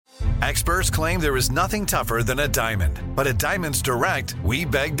Experts claim there is nothing tougher than a diamond. But at Diamonds Direct, we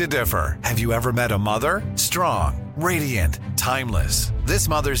beg to differ. Have you ever met a mother? Strong, radiant, timeless. This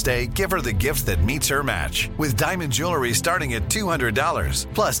Mother's Day, give her the gift that meets her match. With diamond jewelry starting at $200.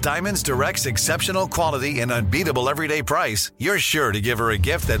 Plus Diamonds Direct's exceptional quality and unbeatable everyday price, you're sure to give her a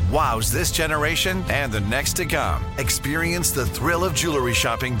gift that wows this generation and the next to come. Experience the thrill of jewelry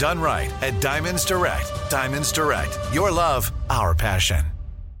shopping done right at Diamonds Direct. Diamonds Direct. Your love, our passion.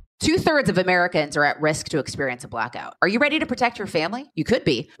 2/3 of Americans are at risk to experience a blackout. Are you ready to protect your family? You could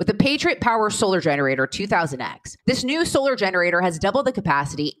be with the Patriot Power Solar Generator 2000X. This new solar generator has double the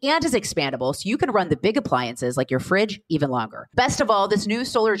capacity and is expandable, so you can run the big appliances like your fridge even longer. Best of all, this new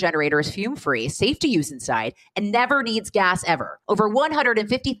solar generator is fume-free, safe to use inside, and never needs gas ever. Over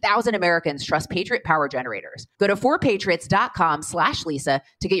 150,000 Americans trust Patriot Power Generators. Go to 4patriots.com/Lisa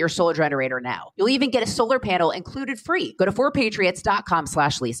to get your solar generator now. You'll even get a solar panel included free. Go to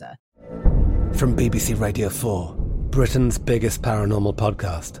 4patriots.com/Lisa. From BBC Radio 4, Britain's biggest paranormal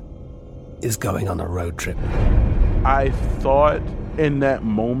podcast is going on a road trip. I thought in that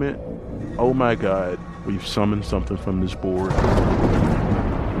moment, oh my God, we've summoned something from this board.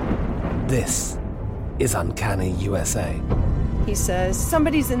 This is Uncanny USA. He says,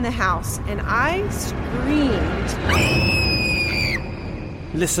 somebody's in the house, and I screamed.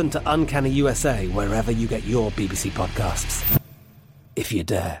 Listen to Uncanny USA wherever you get your BBC podcasts, if you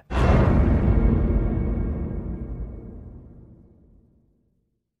dare.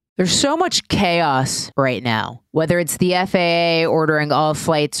 There's so much chaos right now, whether it's the FAA ordering all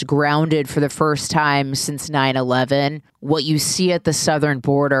flights grounded for the first time since 9/11, what you see at the southern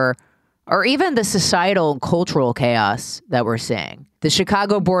border, or even the societal and cultural chaos that we're seeing. The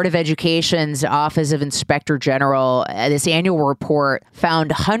Chicago Board of Education's Office of Inspector General, this annual report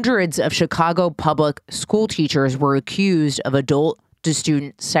found hundreds of Chicago public school teachers were accused of adult to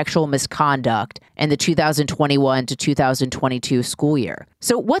student sexual misconduct in the 2021 to 2022 school year.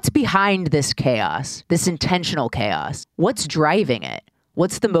 So what's behind this chaos, this intentional chaos? What's driving it?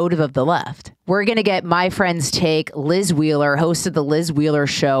 What's the motive of the left? We're going to get my friend's take. Liz Wheeler, host of the Liz Wheeler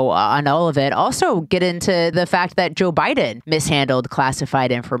Show, on all of it. Also get into the fact that Joe Biden mishandled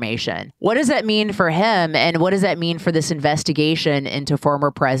classified information. What does that mean for him? And what does that mean for this investigation into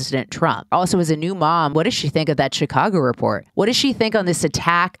former President Trump? Also, as a new mom, what does she think of that Chicago report? What does she think on this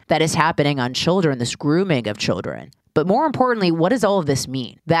attack that is happening on children, this grooming of children? But more importantly, what does all of this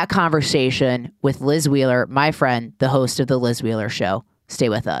mean? That conversation with Liz Wheeler, my friend, the host of the Liz Wheeler Show. Stay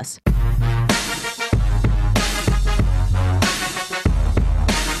with us.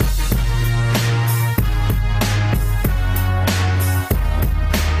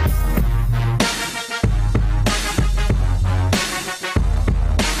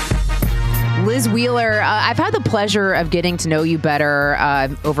 Liz Wheeler, I've had the pleasure of getting to know you better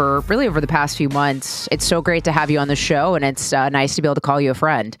over the past few months. It's so great to have you on the show, and it's nice to be able to call you a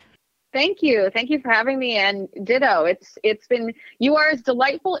friend. Thank you. Thank you for having me. And ditto. It's been, you are as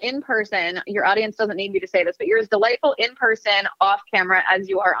delightful in person. Your audience doesn't need me to say this, but you're as delightful in person off camera as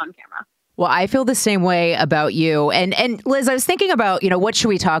you are on camera. Well, I feel the same way about you. And Liz, I was thinking about, what should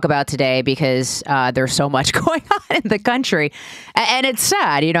we talk about today? Because there's so much going on in the country. And it's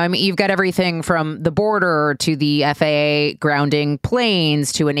sad. You've got everything from the border to the FAA grounding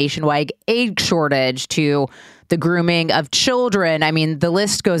planes to a nationwide aid shortage to the grooming of children. I mean, the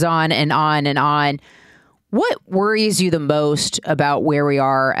list goes on and on and on. What worries you the most about where we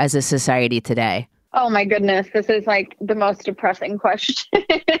are as a society today? Oh my goodness, this is like the most depressing question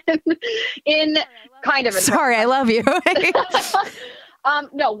in kind of a Sorry, I love you.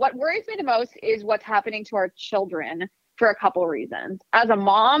 No, what worries me the most is what's happening to our children for a couple reasons. As a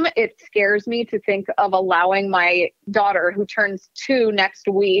mom, it scares me to think of allowing my daughter, who turns 2 next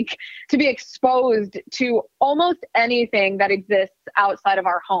week, to be exposed to almost anything that exists outside of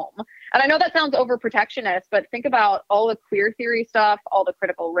our home. And I know that sounds overprotectionist, but think about all the queer theory stuff, all the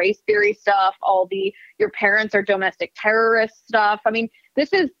critical race theory stuff, all the your parents are domestic terrorist stuff. I mean,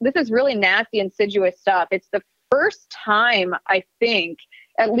 this is really nasty, insidious stuff. It's the first time, I think,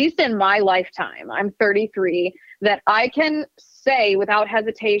 at least in my lifetime, I'm 33, that I can say without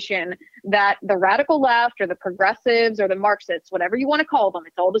hesitation that the radical left or the progressives or the Marxists, whatever you want to call them,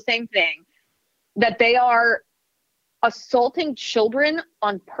 it's all the same thing, that they are assaulting children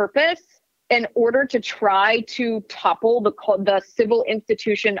on purpose in order to try to topple the civil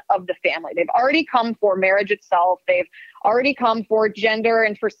institution of the family. They've already come for marriage itself. They've already come for gender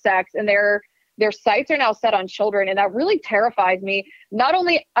and for sex, and their sights are now set on children. And that really terrifies me, not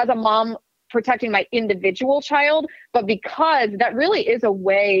only as a mom protecting my individual child, but because that really is a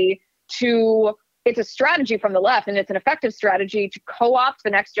way to it's a strategy from the left, and it's an effective strategy to co-opt the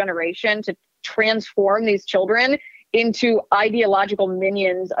next generation, to transform these children into ideological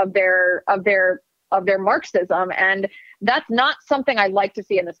minions of their Marxism. And that's not something I like to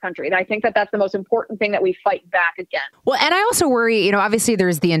see in this country. And I think that that's the most important thing that we fight back against. Well, and I also worry, obviously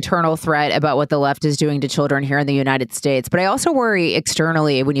there's the internal threat about what the left is doing to children here in the United States. But I also worry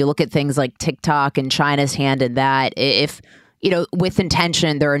externally when you look at things like TikTok and China's hand in that, if, with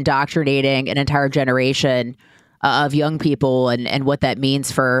intention, they're indoctrinating an entire generation of young people and what that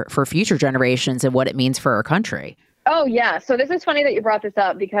means for future generations and what it means for our country. Oh, yeah. So this is funny that you brought this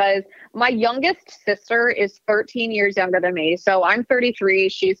up because my youngest sister is 13 years younger than me. So I'm 33.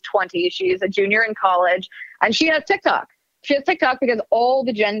 She's 20. She's a junior in college and she has TikTok. She has TikTok because all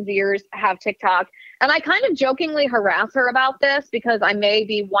the Gen Zers have TikTok. And I kind of jokingly harass her about this because I may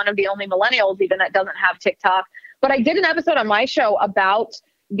be one of the only millennials even that doesn't have TikTok. But I did an episode on my show about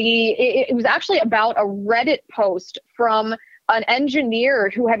it was actually about a Reddit post from an engineer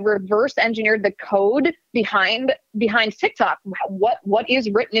who had reverse engineered the code behind TikTok. What is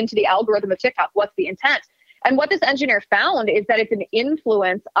written into the algorithm of TikTok? What's the intent? And what this engineer found is that it's an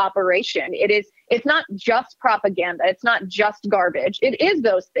influence operation. It's not just propaganda. It's not just garbage. It is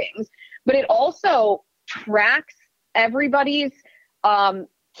those things, but it also tracks everybody's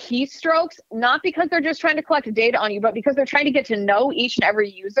keystrokes, not because they're just trying to collect data on you, but because they're trying to get to know each and every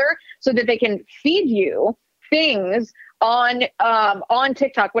user so that they can feed you things on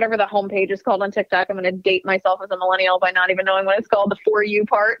TikTok, whatever the homepage is called on TikTok. I'm going to date myself as a millennial by not even knowing what it's called, the For You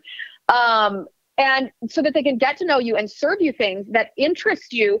part. And so that they can get to know you and serve you things that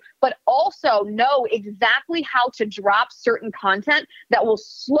interest you, but also know exactly how to drop certain content that will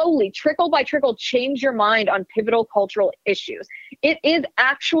slowly, trickle by trickle, change your mind on pivotal cultural issues. It is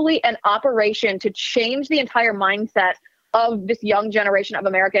actually an operation to change the entire mindset of this young generation of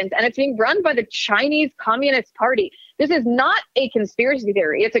Americans. And it's being run by the Chinese Communist Party. This is not a conspiracy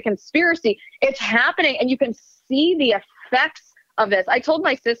theory. It's a conspiracy. It's happening. And you can see the effects of this. I told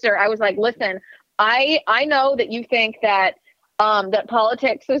my sister, I was like, listen, I know that you think that that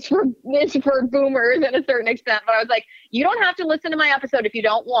politics is for boomers in a certain extent. But I was like, you don't have to listen to my episode if you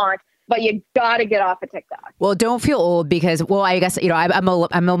don't want. But you got to get off of TikTok. Well, don't feel old because, I guess, I'm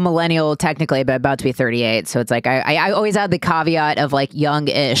a millennial technically, but about to be 38. So it's like I always add the caveat of like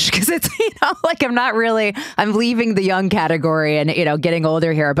young-ish because it's, like I'm leaving the young category and, getting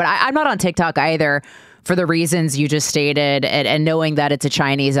older here. But I'm not on TikTok either for the reasons you just stated and knowing that it's a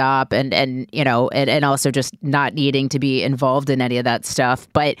Chinese op and also just not needing to be involved in any of that stuff.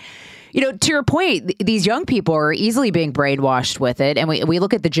 But to your point, these young people are easily being brainwashed with it. And we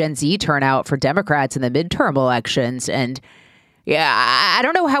look at the Gen Z turnout for Democrats in the midterm elections. And I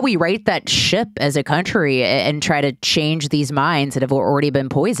don't know how we right that ship as a country and try to change these minds that have already been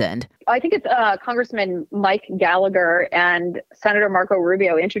poisoned. I think it's Congressman Mike Gallagher and Senator Marco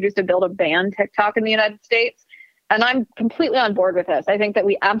Rubio introduced a bill to ban TikTok in the United States. And I'm completely on board with this. I think that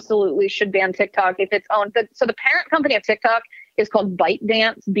we absolutely should ban TikTok if it's owned. So the parent company of TikTok is called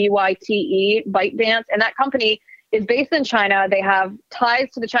ByteDance, BYTE, ByteDance. And that company is based in China. They have ties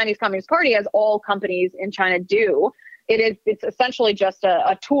to the Chinese Communist Party, as all companies in China do. It's essentially just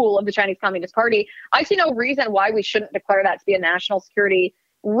a tool of the Chinese Communist Party. I see no reason why we shouldn't declare that to be a national security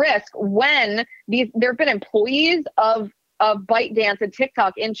risk when there have been employees of ByteDance and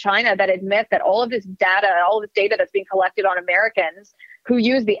TikTok in China that admit that all of this data that's being collected on Americans who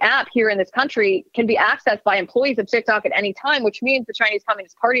use the app here in this country can be accessed by employees of TikTok at any time, which means the Chinese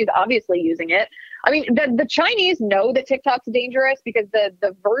Communist Party is obviously using it. I mean, the Chinese know that TikTok's dangerous because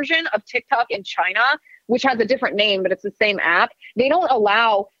the version of TikTok in China, which has a different name, but it's the same app, they don't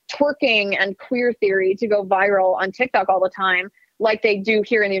allow twerking and queer theory to go viral on TikTok all the time like they do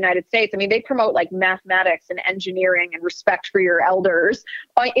here in the United States. I mean, they promote like mathematics and engineering and respect for your elders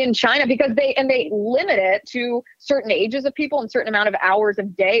in China because they limit it to certain ages of people and certain amount of hours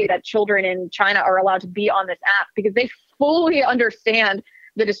of day that children in China are allowed to be on this app because they fully understand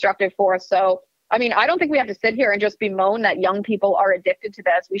the destructive force. So, I mean, I don't think we have to sit here and just bemoan that young people are addicted to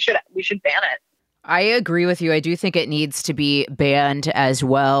this. We should ban it. I agree with you. I do think it needs to be banned as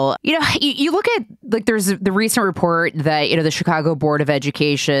well. You look at like there's the recent report that, the Chicago Board of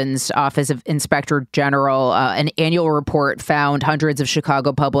Education's Office of Inspector General, an annual report found hundreds of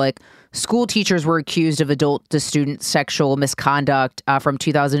Chicago public school teachers were accused of adult to student sexual misconduct from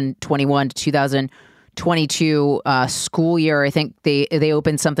 2021 to 2022 school year. I think they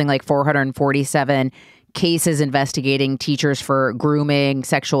opened something like 447 cases investigating teachers for grooming,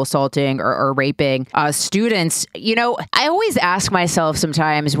 sexual assaulting, or raping students. You know, I always ask myself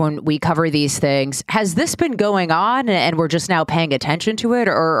sometimes when we cover these things, has this been going on and we're just now paying attention to it,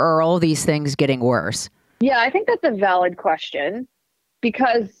 or are all these things getting worse? Yeah, I think that's a valid question,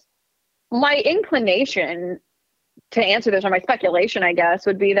 because my inclination to answer this, or my speculation, I guess,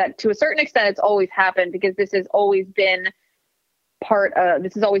 would be that to a certain extent it's always happened, because this has always been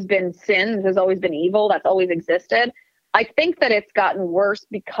this has always been sin, this has always been evil, that's always existed. I think that it's gotten worse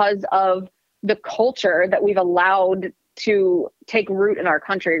because of the culture that we've allowed to take root in our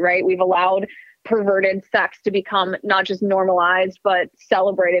country, right? We've allowed perverted sex to become not just normalized, but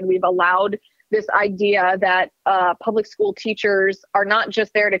celebrated. We've allowed this idea that public school teachers are not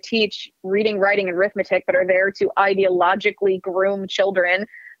just there to teach reading, writing, and arithmetic, but are there to ideologically groom children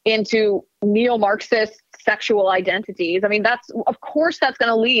into neo-Marxist sexual identities. I mean, of course that's going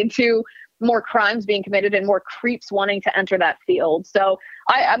to lead to more crimes being committed and more creeps wanting to enter that field. So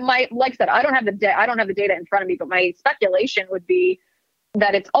like I said, I don't have the data in front of me, but my speculation would be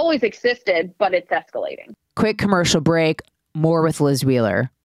that it's always existed, but it's escalating. Quick commercial break. More with Liz Wheeler.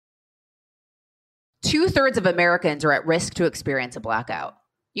 2/3 of Americans are at risk to experience a blackout.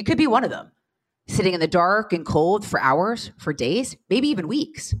 You could be one of them, sitting in the dark and cold for hours, for days, maybe even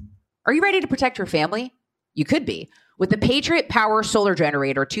weeks. Are you ready to protect your family? You could be. With the Patriot Power Solar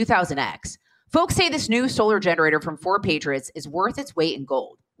Generator 2000X, folks say this new solar generator from 4Patriots is worth its weight in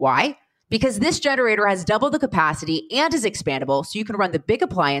gold. Why? Because this generator has double the capacity and is expandable, so you can run the big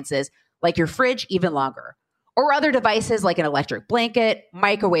appliances like your fridge even longer, or other devices like an electric blanket,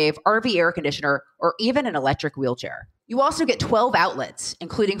 microwave, RV air conditioner, or even an electric wheelchair. You also get 12 outlets,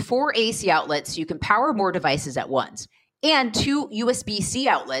 including 4 AC outlets so you can power more devices at once, and 2 USB-C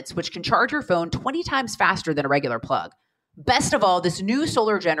outlets, which can charge your phone 20 times faster than a regular plug. Best of all, this new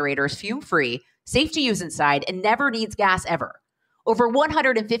solar generator is fume-free, safe to use inside, and never needs gas ever. Over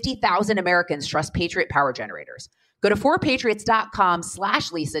 150,000 Americans trust Patriot Power Generators. Go to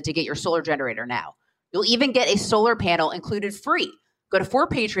 4patriots.com/Lisa to get your solar generator now. You'll even get a solar panel included free. Go to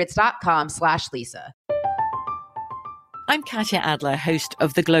 4patriots.com/Lisa. I'm Katya Adler, host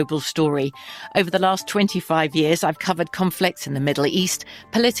of The Global Story. Over the last 25 years, I've covered conflicts in the Middle East,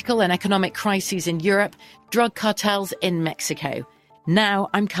 political and economic crises in Europe, drug cartels in Mexico. Now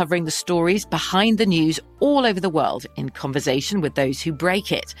I'm covering the stories behind the news all over the world in conversation with those who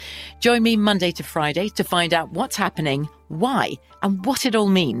break it. Join me Monday to Friday to find out what's happening, why, and what it all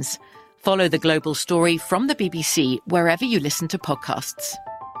means. Follow The Global Story from the BBC wherever you listen to podcasts.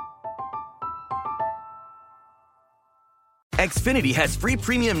 Xfinity has free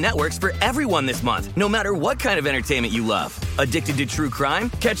premium networks for everyone this month, no matter what kind of entertainment you love. Addicted to true crime?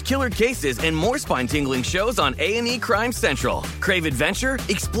 Catch killer cases and more spine-tingling shows on A&E Crime Central. Crave adventure?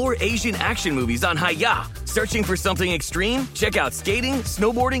 Explore Asian action movies on Hi-YAH. Searching for something extreme? Check out skating,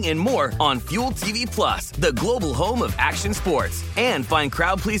 snowboarding, and more on Fuel TV Plus, the global home of action sports. And find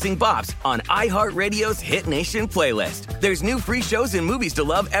crowd-pleasing bops on iHeartRadio's Hit Nation playlist. There's new free shows and movies to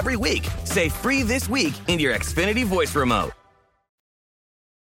love every week. Say free this week in your Xfinity voice remote.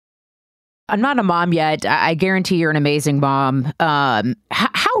 I'm not a mom yet. I guarantee you're an amazing mom.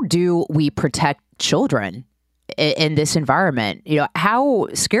 How do we protect children in this environment? You know, how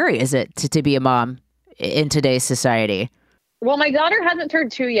scary is it to be a mom in today's society? Well, my daughter hasn't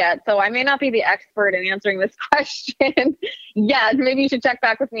turned 2 yet, so I may not be the expert in answering this question yet. Maybe you should check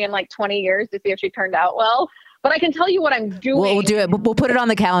back with me in like 20 years to see if she turned out well. But I can tell you what I'm doing. We'll do it. We'll put it on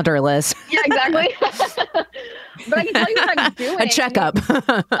the calendar, Liz. Yeah, exactly. But I can tell you what I'm doing. A checkup.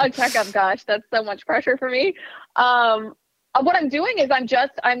 A checkup. Gosh, that's so much pressure for me. What I'm doing is I'm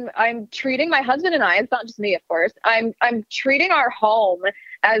treating my husband and I. It's not just me, of course. I'm treating our home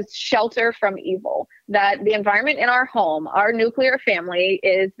as shelter from evil. That the environment in our home, our nuclear family,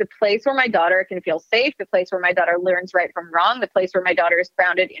 is the place where my daughter can feel safe, the place where my daughter learns right from wrong, the place where my daughter is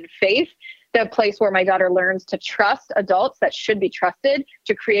grounded in faith, the place where my daughter learns to trust adults that should be trusted,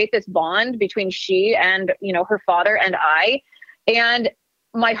 to create this bond between she and, her father and I. And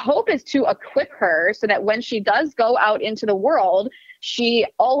my hope is to equip her so that when she does go out into the world, she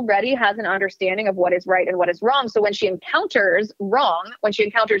already has an understanding of what is right and what is wrong. So when she encounters wrong, when she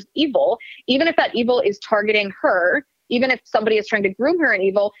encounters evil, even if that evil is targeting her, even if somebody is trying to groom her in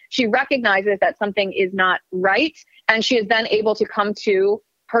evil, she recognizes that something is not right. And she is then able to come to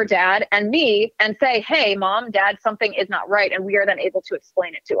her dad and me and say, hey, mom, dad, something is not right. And we are then able to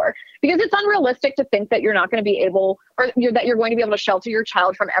explain it to her, because it's unrealistic to think that you're not going to be able, or that you're going to be able to shelter your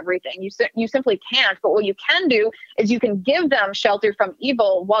child from everything. You simply can't. But what you can do is you can give them shelter from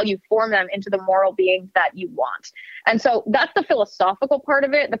evil while you form them into the moral beings that you want. And so that's the philosophical part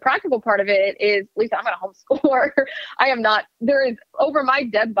of it. The practical part of it is, Lisa, I'm going to homeschool her. I am not, there is, over my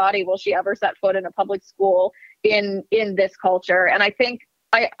dead body will she ever set foot in a public school in this culture. And I think,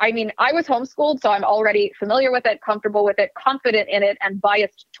 I mean, I was homeschooled, so I'm already familiar with it, comfortable with it, confident in it, and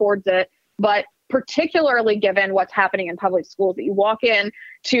biased towards it. But particularly given what's happening in public schools, that you walk in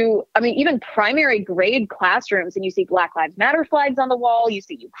to, I mean, even primary grade classrooms, and you see Black Lives Matter flags on the wall, you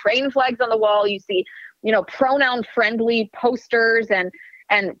see Ukraine flags on the wall, you see, you know, pronoun friendly posters and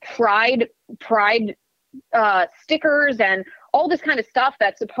pride stickers and all this kind of stuff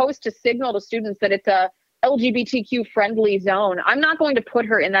that's supposed to signal to students that it's a LGBTQ friendly zone. I'm not going to put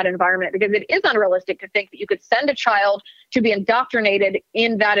her in that environment, because it is unrealistic to think that you could send a child to be indoctrinated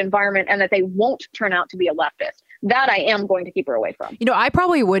in that environment and that they won't turn out to be a leftist. That I am going to keep her away from. You know, I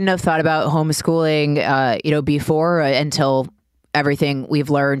probably wouldn't have thought about homeschooling, before until everything we've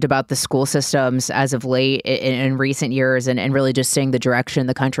learned about the school systems as of late in recent years, and really just seeing the direction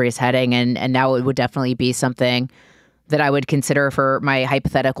the country is heading. And now it would definitely be something that I would consider for my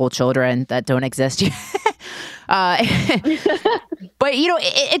hypothetical children that don't exist yet. But, you know,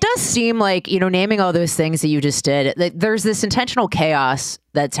 it does seem like, you know, naming all those things that you just did, there's this intentional chaos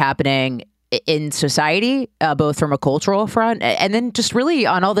that's happening in society, both from a cultural front and then just really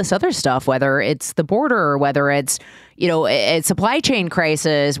on all this other stuff, whether it's the border, or whether it's, you know, it's supply chain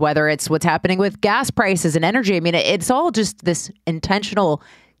crisis, whether it's what's happening with gas prices and energy. I mean, it's all just this intentional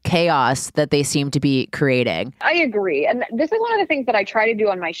chaos that they seem to be creating. I agree. And this is one of the things that I try to do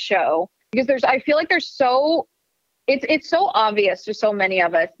on my show, because I feel like it's so obvious to so many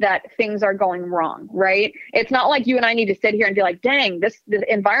of us that things are going wrong, right? It's not like you and I need to sit here and be like, dang, this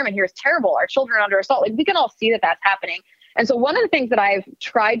environment here is terrible. Our children are under assault. Like, we can all see that that's happening. And so one of the things that I've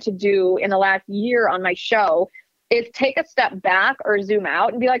tried to do in the last year on my show is take a step back or zoom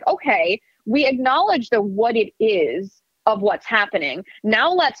out and be like, okay, we acknowledge the what it is of what's happening.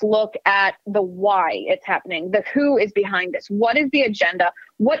 Now let's look at the why it's happening, the who is behind this. What is the agenda?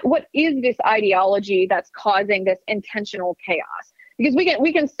 What is this ideology that's causing this intentional chaos? Because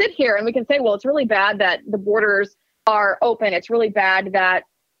we can sit here and we can say, well, it's really bad that the borders are open. It's really bad that,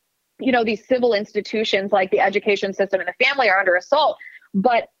 you know, these civil institutions like the education system and the family are under assault.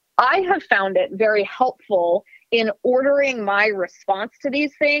 But I have found it very helpful in ordering my response to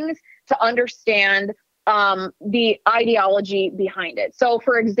these things to understand the ideology behind it. So,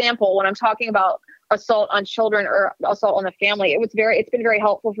 for example, when I'm talking about assault on children or assault on the family, it's been very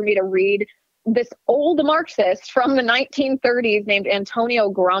helpful for me to read this old Marxist from the 1930s named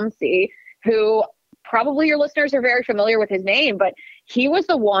Antonio Gramsci, who probably your listeners are very familiar with his name, but he was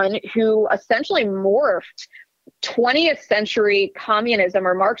the one who essentially morphed 20th century communism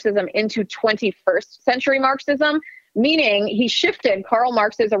or Marxism into 21st century Marxism. Meaning he shifted Karl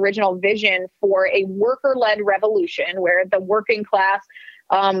Marx's original vision for a worker-led revolution where the working class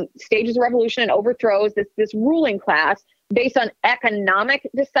stages a revolution and overthrows this ruling class based on economic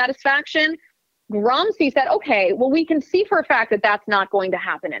dissatisfaction. Gramsci said, okay, well, we can see for a fact that that's not going to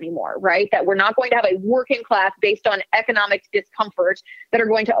happen anymore, right? That we're not going to have a working class based on economic discomfort that are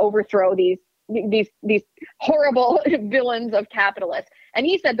going to overthrow these horrible villains of capitalists. And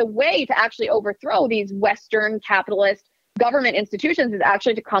he said the way to actually overthrow these Western capitalist government institutions is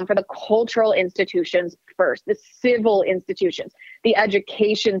actually to come for the cultural institutions first, the civil institutions, the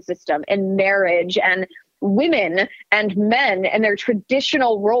education system and marriage and women and men and their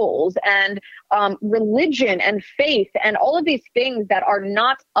traditional roles and religion and faith and all of these things that are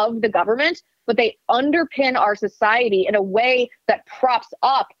not of the government, but they underpin our society in a way that props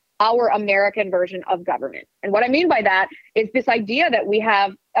up our American version of government. And what I mean by that is this idea that we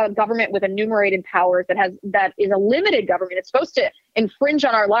have a government with enumerated powers that is a limited government. It's supposed to infringe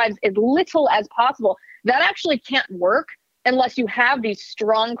on our lives as little as possible. That actually can't work unless you have these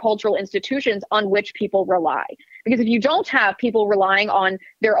strong cultural institutions on which people rely. Because if you don't have people relying on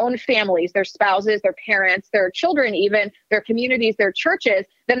their own families, their spouses, their parents, their children, even their communities, their churches,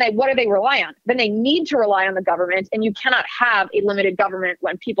 then what do they rely on? Then they need to rely on the government, and you cannot have a limited government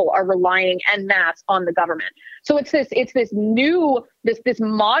when people are relying en masse on the government. So it's this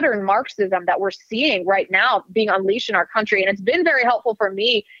modern Marxism that we're seeing right now being unleashed in our country. And it's been very helpful for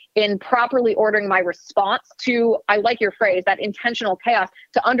me in properly ordering my response to, I like your phrase, that intentional chaos,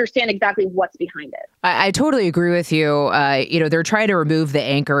 to understand exactly what's behind it. I totally agree with you. They're trying to remove the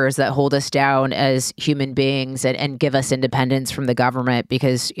anchors that hold us down as human beings and give us independence from the government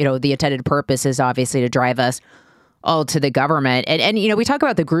because, the intended purpose is obviously to drive us all to the government. And we talk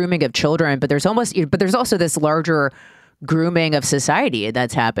about the grooming of children, but there's also this larger grooming of society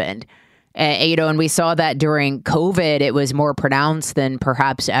that's happened. And we saw that during COVID, it was more pronounced than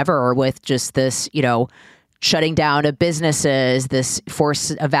perhaps ever with just this, shutting down of businesses, this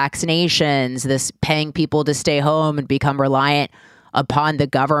force of vaccinations, this paying people to stay home and become reliant upon the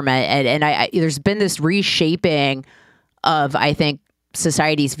government. And there's been this reshaping of, I think,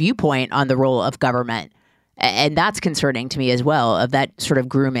 society's viewpoint on the role of government. And that's concerning to me as well, of that sort of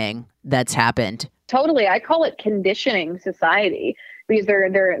grooming that's happened. Totally. I call it conditioning society. Because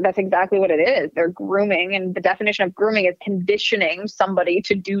that's exactly what it is. They're grooming, and the definition of grooming is conditioning somebody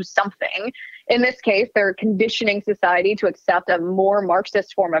to do something. In this case, they're conditioning society to accept a more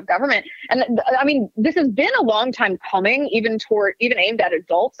Marxist form of government. And I mean, this has been a long time coming, even aimed at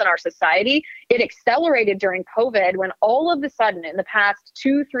adults in our society. It accelerated during COVID when all of a sudden in the past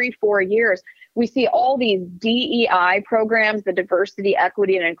 2, 3, 4 years, we see all these DEI programs, the diversity,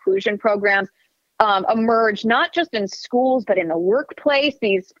 equity, and inclusion programs, emerge not just in schools, but in the workplace.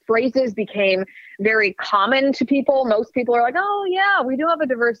 These phrases became very common to people. Most people are like, oh, yeah, we do have a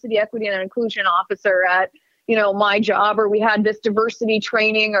diversity, equity, and inclusion officer at, my job, or we had this diversity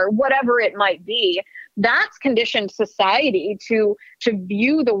training, or whatever it might be. That's conditioned society to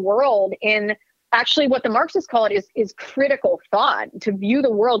view the world in actually what the Marxists call it is critical thought, to view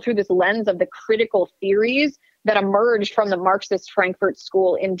the world through this lens of the critical theories that emerged from the Marxist Frankfurt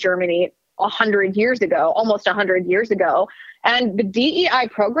School in Germany 100 years ago, almost 100 years ago. And the DEI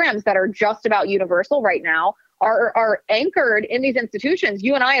programs that are just about universal right now are anchored in these institutions.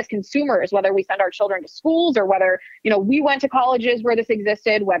 You and I as consumers, whether we send our children to schools or whether, we went to colleges where this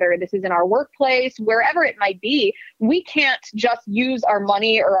existed, whether this is in our workplace, wherever it might be, we can't just use our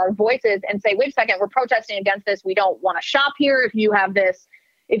money or our voices and say, wait a second, we're protesting against this. We don't want to shop here. If you have this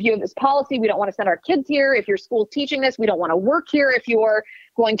policy, we don't want to send our kids here. If your school's teaching this, we don't want to work here. If you're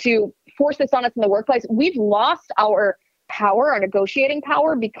going to force this on us in the workplace, we've lost our power, our negotiating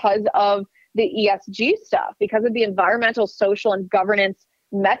power, because of the ESG stuff, because of the environmental, social, and governance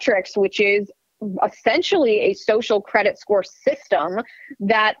metrics, which is essentially a social credit score system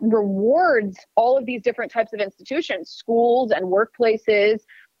that rewards all of these different types of institutions, schools and workplaces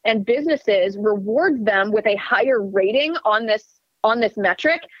and businesses, rewards them with a higher rating on this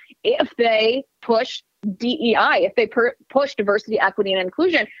metric if they push DEI, if they push diversity, equity, and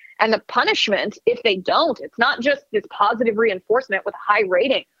inclusion. And the punishment, if they don't, it's not just this positive reinforcement with a high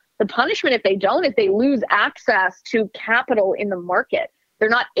rating. The punishment, if they don't, is they lose access to capital in the market. They're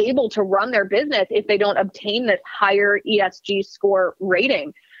not able to run their business if they don't obtain this higher ESG score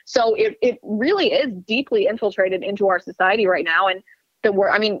rating. So it really is deeply infiltrated into our society right now. And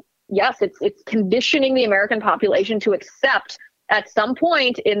yes, it's conditioning the American population to accept at some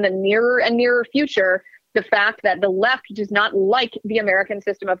point in the nearer and nearer future the fact that the left does not like the American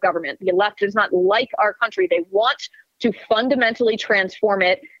system of government. The left does not like our country. They want to fundamentally transform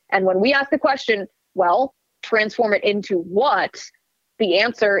it. And when we ask the question, well, transform it into what? The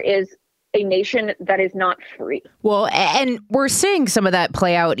answer is a nation that is not free. Well, and we're seeing some of that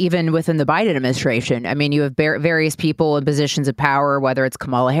play out even within the Biden administration. I mean, you have various people in positions of power, whether it's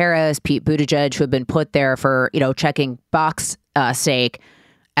Kamala Harris, Pete Buttigieg, who have been put there for, checking box sake.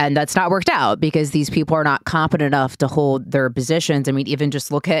 And that's not worked out because these people are not competent enough to hold their positions. I mean, even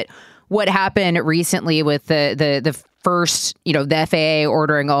just look at what happened recently with the first, the FAA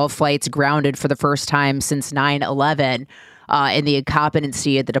ordering all flights grounded for the first time since 9/11 in the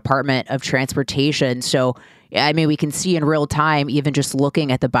incompetency of the Department of Transportation. So, I mean, we can see in real time, even just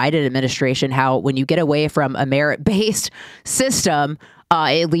looking at the Biden administration, how when you get away from a merit-based system,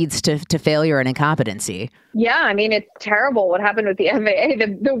 it leads to failure and incompetency. Yeah, I mean, it's terrible what happened with the FAA.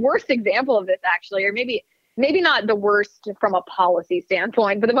 The worst example of this, actually, or maybe not the worst from a policy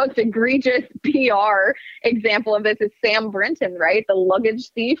standpoint, but the most egregious PR example of this is Sam Brinton, right? The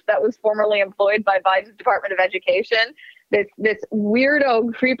luggage thief that was formerly employed by Biden's Department of Education. This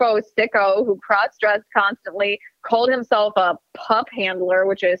weirdo, creepo, sicko who cross-dressed constantly, called himself a pup handler,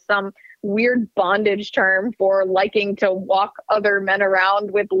 which is some weird bondage term for liking to walk other men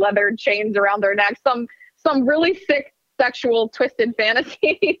around with leather chains around their necks. Some really sick sexual twisted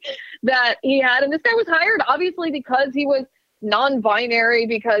fantasy that he had. And this guy was hired obviously because he was non-binary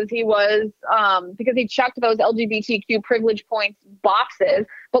because he was because he checked those LGBTQ privilege points boxes.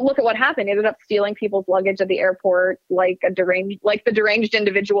 But look at what happened. He ended up stealing people's luggage at the airport like the deranged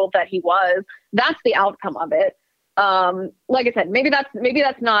individual that he was. That's the outcome of it. Like I said, maybe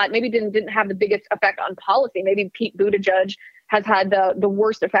didn't have the biggest effect on policy. Maybe Pete Buttigieg has had the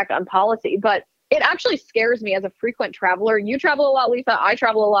worst effect on policy, but it actually scares me as a frequent traveler. You travel a lot, Lisa. I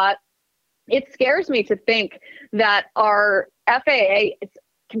travel a lot. It scares me to think that our FAA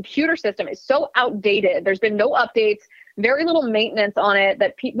computer system is so outdated. There's been no updates, very little maintenance on it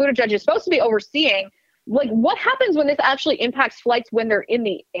that Pete Buttigieg is supposed to be overseeing. Like, what happens when this actually impacts flights when they're in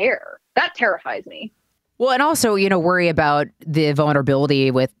the air? That terrifies me. Well, and also, worry about the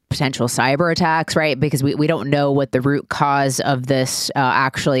vulnerability with potential cyber attacks, right? Because we don't know what the root cause of this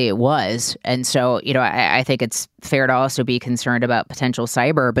actually was. And so, I think it's fair to also be concerned about potential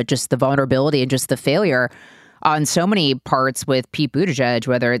cyber, but just the vulnerability and just the failure on so many parts with Pete Buttigieg,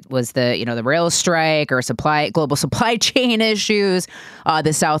 whether it was the rail strike or global supply chain issues,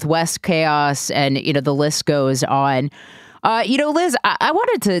 the Southwest chaos, and, the list goes on. Liz, I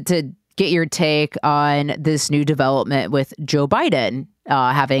wanted to get your take on this new development with Joe Biden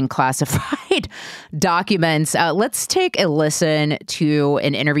having classified documents. Let's take a listen to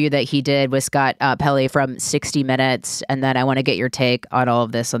an interview that he did with Scott Pelley from 60 Minutes, and then I want to get your take on all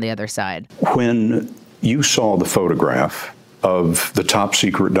of this on the other side. When you saw the photograph of the top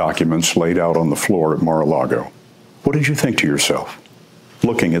secret documents laid out on the floor at Mar-a-Lago, what did you think to yourself,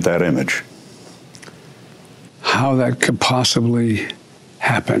 looking at that image? How that could possibly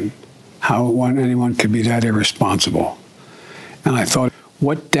happen. How anyone could be that irresponsible. And I thought,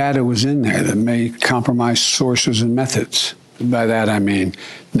 what data was in there that may compromise sources and methods? By that, I mean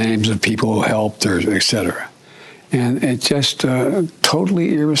names of people who helped, or et cetera. And it's just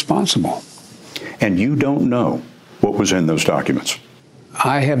totally irresponsible. And you don't know what was in those documents?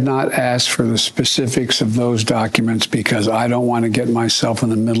 I have not asked for the specifics of those documents because I don't want to get myself in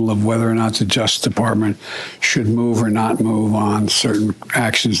the middle of whether or not the Justice Department should move or not move on certain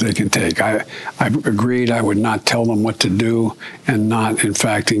actions they can take. I agreed I would not tell them what to do and not, in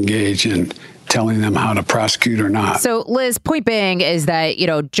fact, engage in telling them how to prosecute or not. So, Liz, point being is that,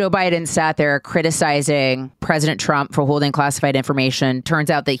 Joe Biden sat there criticizing President Trump for holding classified information.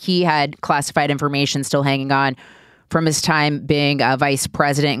 Turns out that he had classified information still hanging on from his time being vice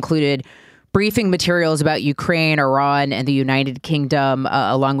president, included briefing materials about Ukraine, Iran, and the United Kingdom,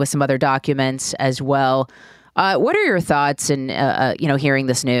 along with some other documents as well. What are your thoughts in, hearing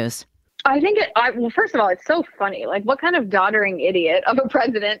this news? I think well, first of all, it's so funny. Like, what kind of doddering idiot of a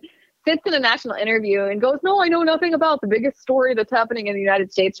president sits in a national interview and goes, no, I know nothing about the biggest story that's happening in the United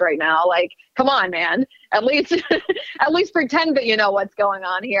States right now. Like, come on, man. At least pretend that you know what's going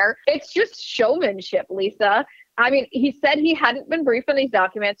on here. It's just showmanship, Lisa. I mean, he said he hadn't been briefed on these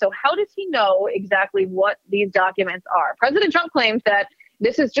documents. So how does he know exactly what these documents are? President Trump claims that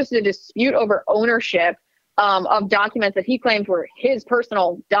this is just a dispute over ownership of documents that he claimed were his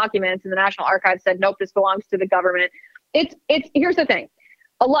personal documents. And the National Archives said, nope, this belongs to the government. Here's the thing.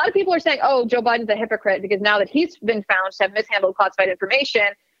 A lot of people are saying, oh, Joe Biden's a hypocrite because now that he's been found to have mishandled classified information,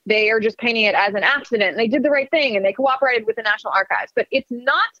 they are just painting it as an accident. And they did the right thing and they cooperated with the National Archives. But it's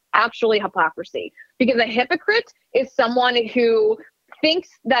not actually hypocrisy, because a hypocrite is someone who thinks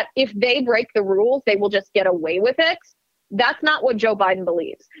that if they break the rules, they will just get away with it. That's not what Joe Biden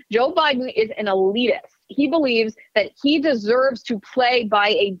believes. Joe Biden is an elitist. He believes that he deserves to play by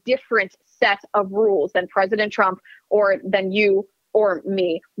a different set of rules than President Trump or than you or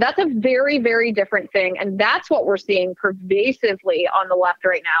me. That's a very, very different thing. And that's what we're seeing pervasively on the left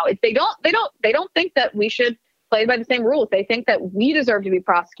right now. They don't think that we should play by the same rules. They think that we deserve to be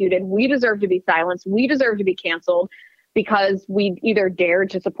prosecuted. We deserve to be silenced. We deserve to be canceled because we either dared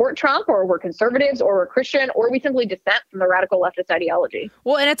to support Trump, or we're conservatives, or we're Christian, or we simply dissent from the radical leftist ideology.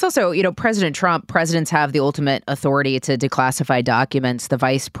 Well, and it's also, President Trump, presidents have the ultimate authority to declassify documents. The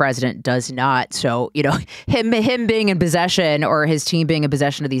vice president does not. So, him being in possession, or his team being in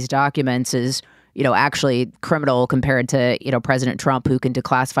possession of these documents is, actually criminal compared to, President Trump, who can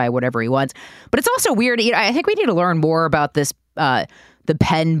declassify whatever he wants. But it's also weird. I think we need to learn more about this, the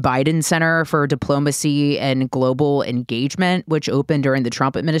Penn Biden Center for Diplomacy and Global Engagement, which opened during the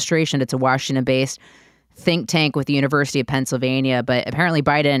Trump administration. It's a Washington-based think tank with the University of Pennsylvania. But apparently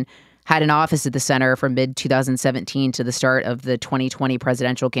Biden had an office at the center from mid-2017 to the start of the 2020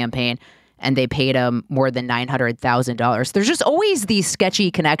 presidential campaign, and they paid him more than $900,000. There's just always these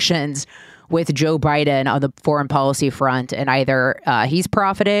sketchy connections with Joe Biden on the foreign policy front, and either he's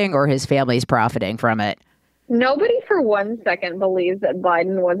profiting or his family's profiting from it. Nobody for 1 second believes that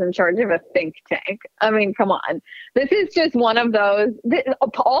Biden was in charge of a think tank. I mean, come on. This is just one of those.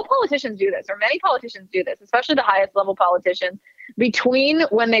 All politicians do this, or many politicians do this, especially the highest level politicians. Between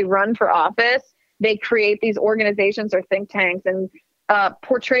when they run for office, they create these organizations or think tanks and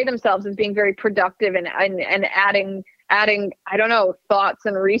portray themselves as being very productive and adding, I don't know, thoughts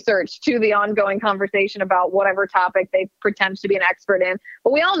and research to the ongoing conversation about whatever topic they pretend to be an expert in.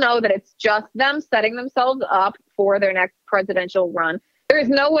 But we all know that it's just them setting themselves up for their next presidential run. There is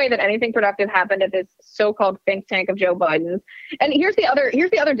no way that anything productive happened at this so-called think tank of Joe Biden's. And here's the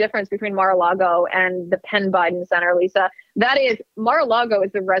other difference between Mar-a-Lago and the Penn Biden Center, Lisa. That is, Mar-a-Lago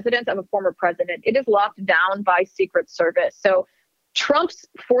is the residence of a former president. It is locked down by Secret Service. So Trump's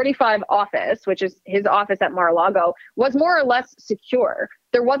 45 office, which is his office at Mar-a-Lago, was more or less secure.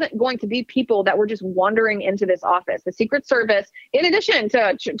 There wasn't going to be people that were just wandering into this office. The Secret Service, in addition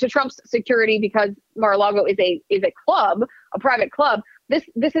to Trump's security, because Mar-a-Lago is a club, a private club,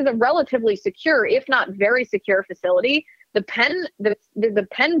 this is a relatively secure, if not very secure, facility. The Penn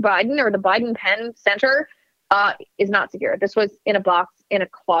Biden or the Biden Penn Center is not secure. This was in a box, in a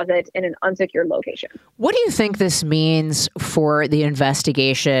closet, in an unsecured location. What do you think this means for the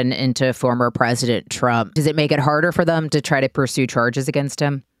investigation into former President Trump? Does it make it harder for them to try to pursue charges against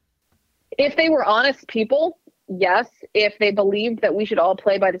him? If they were honest people, yes. If they believed that we should all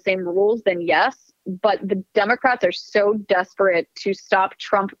play by the same rules, then yes. But the Democrats are so desperate to stop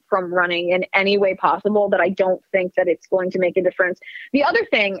Trump from running in any way possible that I don't think that it's going to make a difference. The other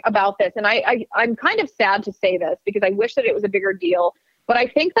thing about this, and I'm kind of sad to say this because I wish that it was a bigger deal, but I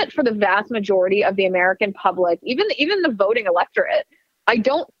think that for the vast majority of the American public, even the voting electorate, I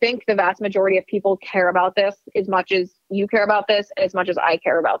don't think the vast majority of people care about this as much as you care about this, as much as I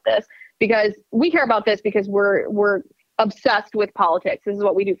care about this, because we care about this because we're obsessed with politics. This is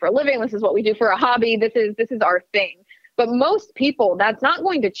what we do for a living. This is what we do for a hobby. This is our thing. But most people, that's not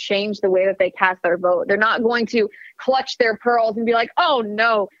going to change the way that they cast their vote. They're not going to clutch their pearls and be like, oh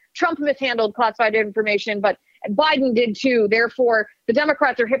no, Trump mishandled classified information, but Biden did too. Therefore, the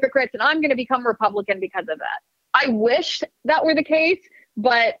Democrats are hypocrites and I'm going to become Republican because of that. I wish that were the case,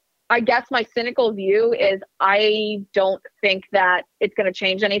 but I guess my cynical view is I don't think that it's going to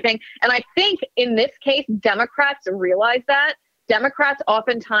change anything. And I think in this case, Democrats realize that. Democrats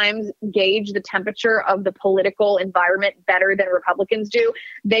oftentimes gauge the temperature of the political environment better than Republicans do.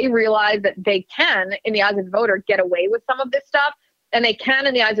 They realize that they can, in the eyes of the voter, get away with some of this stuff. And they can,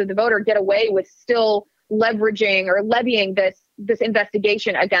 in the eyes of the voter, get away with still leveraging or levying this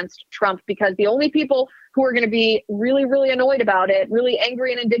investigation against Trump, because the only people who are going to be really, really annoyed about it, really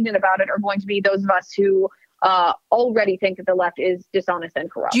angry and indignant about it, are going to be those of us who already think that the left is dishonest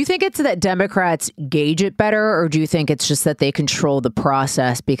and corrupt. Do you think it's that Democrats gauge it better, or do you think it's just that they control the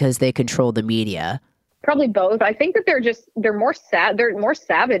process because they control the media? Probably both. I think that they're more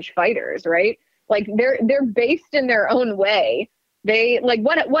savage fighters, right? Like they're based in their own way. They like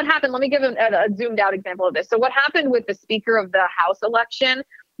what happened. Let me give a zoomed out example of this. So what happened with the Speaker of the House election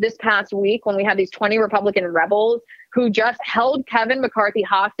this past week, when we had these 20 Republican rebels who just held Kevin McCarthy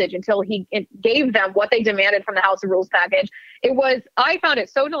hostage until he gave them what they demanded from the House Rules package. I found it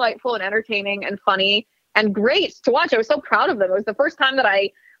so delightful and entertaining and funny and great to watch. I was so proud of them. It was the first time that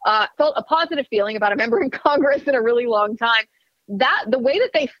I felt a positive feeling about a member in Congress in a really long time. The way that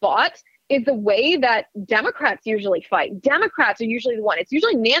they fought is the way that Democrats usually fight. Democrats are usually the one. It's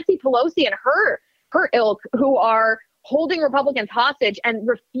usually Nancy Pelosi and her ilk who are holding Republicans hostage and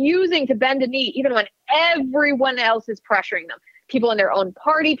refusing to bend a knee, even when everyone else is pressuring them. People in their own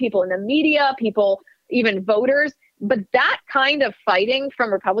party, people in the media, people, even voters. But that kind of fighting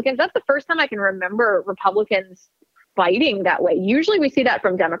from Republicans, that's the first time I can remember Republicans fighting that way. Usually we see that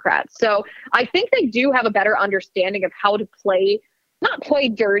from Democrats. So I think they do have a better understanding of how to not play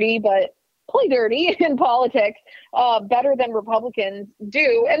dirty, but play dirty in politics better than Republicans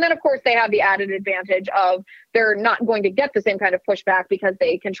do. And then, of course, they have the added advantage of they're not going to get the same kind of pushback because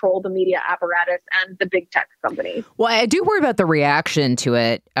they control the media apparatus and the big tech companies. Well, I do worry about the reaction to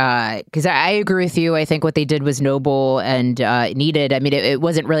it because I agree with you. I think what they did was noble and needed. I mean, it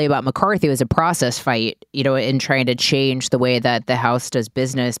wasn't really about McCarthy. It was a process fight, in trying to change the way that the House does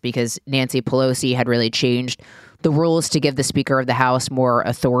business, because Nancy Pelosi had really changed the rules to give the Speaker of the House more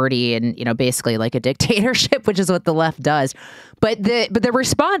authority and, basically like a dictatorship, which is what the left does. But the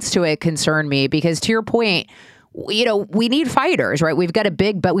response to it concerned me because, to your point, we need fighters, right? We've got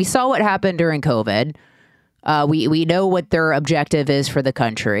but we saw what happened during COVID. We know what their objective is for the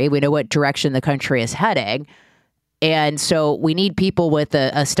country. We know what direction the country is heading. And so we need people with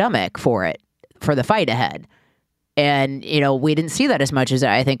a stomach for the fight ahead. And, we didn't see that as much as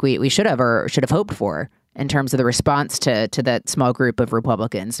I think we should have or should have hoped for in terms of the response to that small group of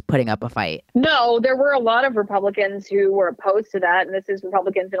Republicans putting up a fight? No, there were a lot of Republicans who were opposed to that. And this is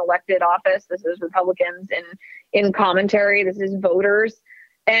Republicans in elected office. This is Republicans in commentary. This is voters.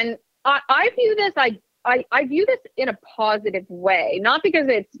 And I view this, I view this in a positive way, not because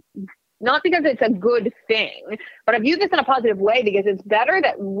it's a good thing, but I view this in a positive way because it's better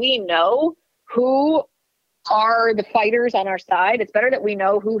that we know who are the fighters on our side. It's better that we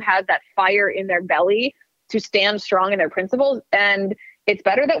know who has that fire in their belly to stand strong in their principles. And it's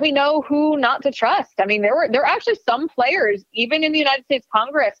better that we know who not to trust. I mean, there are actually some players, even in the United States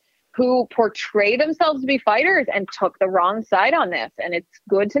Congress, who portray themselves to be fighters and took the wrong side on this. And it's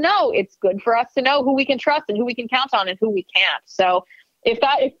good to know. It's good for us to know who we can trust and who we can count on and who we can't. So if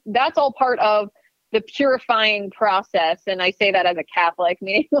that's all part of the purifying process, and I say that as a Catholic,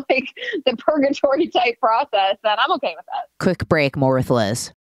 meaning like the purgatory type process, then I'm okay with that. Quick break, more with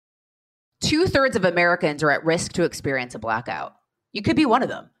Liz. 2/3 of Americans are at risk to experience a blackout. You could be one of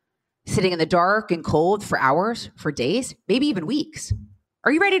them, sitting in the dark and cold for hours, for days, maybe even weeks.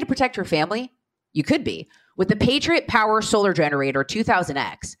 Are you ready to protect your family? You could be. With the Patriot Power Solar Generator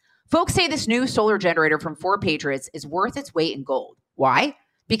 2000X. Folks say this new solar generator from 4Patriots is worth its weight in gold. Why?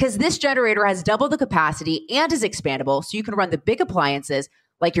 Because this generator has double the capacity and is expandable, so you can run the big appliances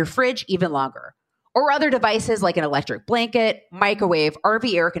like your fridge even longer, or other devices like an electric blanket, microwave,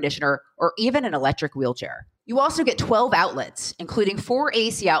 RV air conditioner, or even an electric wheelchair. You also get 12 outlets, including 4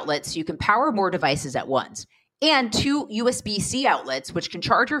 AC outlets so you can power more devices at once, and 2 USB-C outlets, which can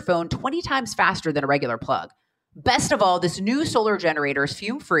charge your phone 20 times faster than a regular plug. Best of all, this new solar generator is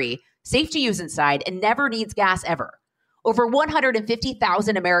fume-free, safe to use inside, and never needs gas ever. Over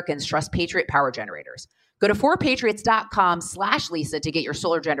 150,000 Americans trust Patriot Power Generators. Go to 4patriots.com/Lisa to get your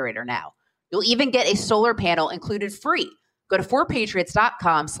solar generator now. You'll even get a solar panel included free. Go to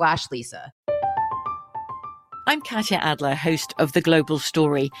 4patriots.com/Lisa. I'm Katya Adler, host of The Global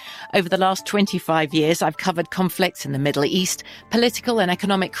Story. Over the last 25 years, I've covered conflicts in the Middle East, political and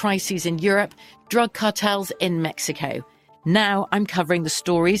economic crises in Europe, drug cartels in Mexico. Now I'm covering the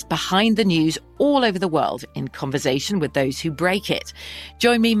stories behind the news all over the world in conversation with those who break it.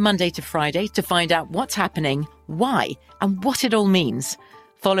 Join me Monday to Friday to find out what's happening, why, and what it all means.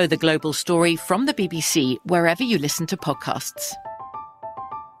 Follow The Global Story from the BBC wherever you listen to podcasts.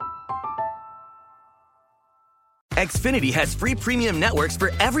 Xfinity has free premium networks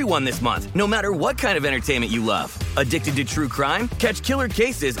for everyone this month, no matter what kind of entertainment you love. Addicted to true crime? Catch killer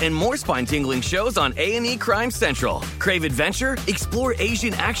cases and more spine-tingling shows on A&E Crime Central. Crave adventure? Explore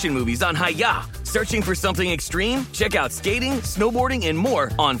Asian action movies on Hi-YAH. Searching for something extreme? Check out skating, snowboarding, and more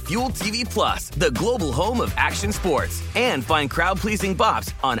on Fuel TV Plus, the global home of action sports. And find crowd-pleasing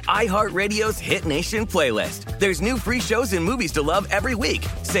bops on iHeartRadio's Hit Nation playlist. There's new free shows and movies to love every week.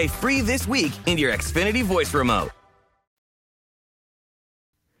 Say free this week in your Xfinity voice remote.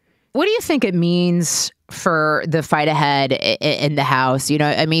 What do you think it means for the fight ahead in the House? You know,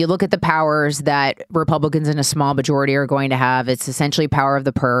 I mean, you look at the powers that Republicans in a small majority are going to have. It's essentially power of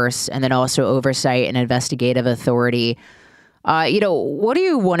the purse and then also oversight and investigative authority. What do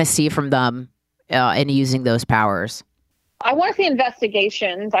you want to see from them in using those powers? I want to see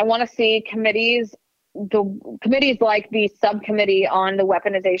investigations. I want to see committees like the subcommittee on the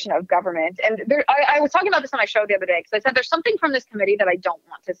weaponization of government. And I was talking about this on my show the other day because I said there's something from this committee that I don't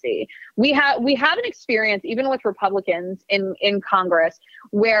want to see. We have an experience, even with Republicans in Congress,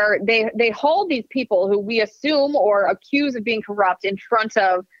 where they hold these people who we assume or accuse of being corrupt in front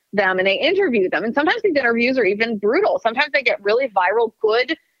of them, and they interview them. And sometimes these interviews are even brutal. Sometimes they get really viral,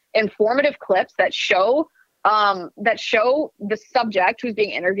 good, informative clips that show the subject who's being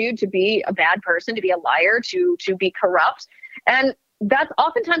interviewed to be a bad person, to be a liar, to be corrupt. And that's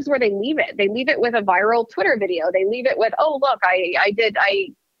oftentimes where they leave it. They leave it with a viral Twitter video. They leave it with, oh, look, I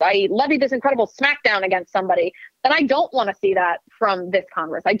levied this incredible smackdown against somebody. And I don't want to see that from this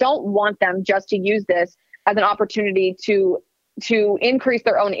Congress. I don't want them just to use this as an opportunity to increase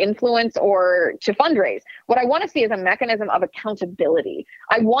their own influence or to fundraise. What I want to see is a mechanism of accountability.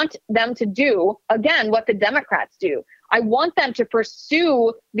 I want them to do, again, what the Democrats do. I want them to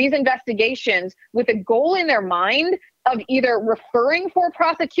pursue these investigations with a goal in their mind of either referring for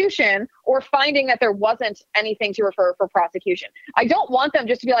prosecution or finding that there wasn't anything to refer for prosecution. I don't want them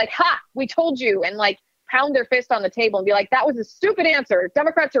just to be like, ha, we told you, and like pound their fist on the table and be like, that was a stupid answer.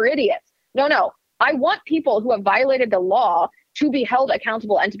 Democrats are idiots. No. I want people who have violated the law to be held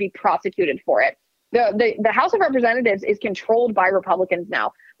accountable and to be prosecuted for it. The House of Representatives is controlled by Republicans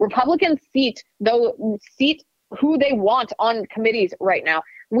now. Republicans seat who they want on committees right now.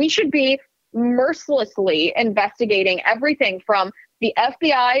 We should be mercilessly investigating everything from the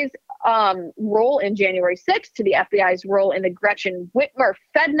FBI's role in January 6th, to the FBI's role in the Gretchen Whitmer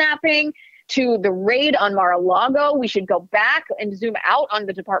Fednapping, to the raid on Mar-a-Lago. We should go back and zoom out on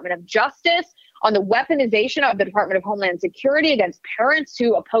the Department of Justice, on the weaponization of the Department of Homeland Security against parents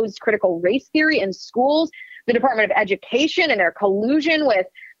who opposed critical race theory in schools, the Department of Education and their collusion with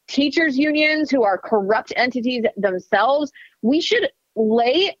teachers' unions who are corrupt entities themselves. We should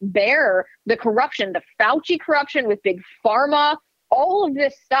lay bare the corruption, the Fauci corruption with Big Pharma, all of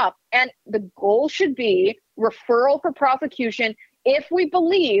this stuff. And the goal should be referral for prosecution if we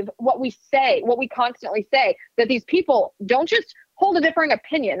believe what we say, what we constantly say, that these people don't just hold a differing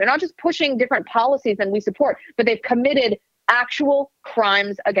opinion. They're not just pushing different policies than we support, but they've committed actual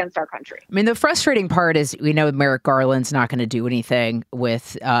crimes against our country. I mean, the frustrating part is we know Merrick Garland's not going to do anything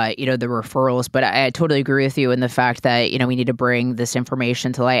with, the referrals, but I totally agree with you in the fact that, we need to bring this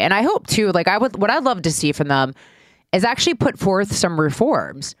information to light. And I hope too, what I'd love to see from them is actually put forth some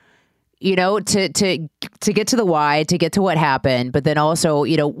reforms, to get to the why, to get to what happened, but then also,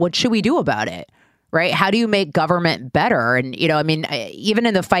 what should we do about it? Right? How do you make government better? And, even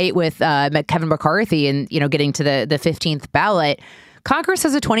in the fight with Kevin McCarthy and, getting to the 15th ballot, Congress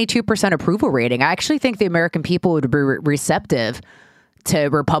has a 22% approval rating. I actually think the American people would be receptive to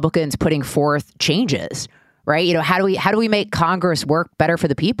Republicans putting forth changes, right? How do we make Congress work better for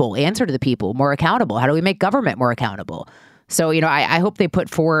the people, answer to the people, more accountable? How do we make government more accountable? So, I hope they put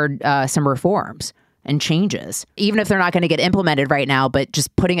forward some reforms and changes, even if they're not going to get implemented right now, but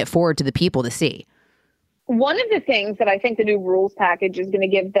just putting it forward to the people to see. One of the things that I think the new rules package is going to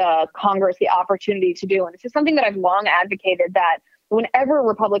give the Congress the opportunity to do, and this is something that I've long advocated, that whenever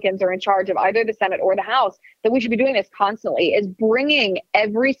Republicans are in charge of either the Senate or the House, that we should be doing this constantly, is bringing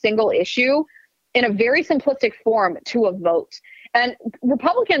every single issue in a very simplistic form to a vote. And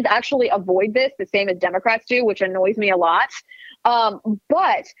Republicans actually avoid this the same as Democrats do, which annoys me a lot.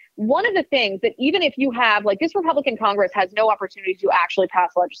 But one of the things that even if you have, this Republican Congress has no opportunity to actually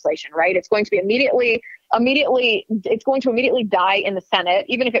pass legislation, right? It's going to be immediately die in the Senate.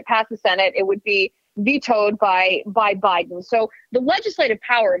 Even if it passed the Senate, it would be vetoed by Biden. So the legislative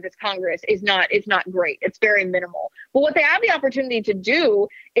power of this Congress is not great. It's very minimal. But what they have the opportunity to do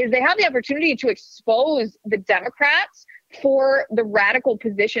is they have the opportunity to expose the Democrats for the radical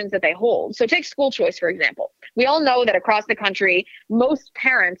positions that they hold. So take school choice, for example. We all know that across the country, most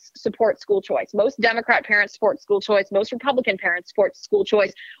parents support school choice. Most Democrat parents support school choice. Most Republican parents support school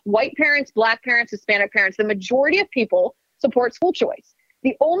choice. White parents, Black parents, Hispanic parents, the majority of people support school choice.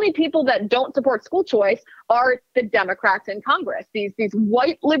 The only people that don't support school choice are the Democrats in Congress, these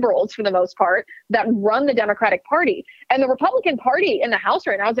white liberals, for the most part, that run the Democratic Party. And the Republican Party in the House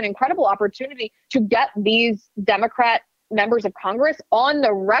right now is an incredible opportunity to get these Democrat members of Congress on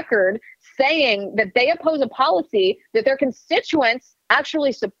the record saying that they oppose a policy that their constituents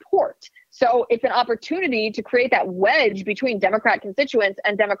actually support. So it's an opportunity to create that wedge between Democrat constituents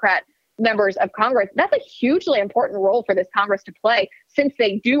and Democrat members of Congress. That's a hugely important role for this Congress to play, since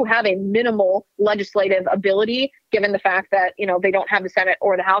they do have a minimal legislative ability, given the fact that, they don't have the Senate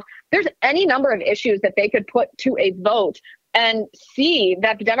or the House. There's any number of issues that they could put to a vote and see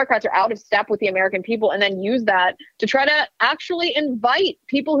that the Democrats are out of step with the American people, and then use that to try to actually invite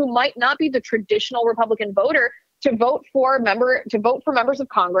people who might not be the traditional Republican voter to vote for members of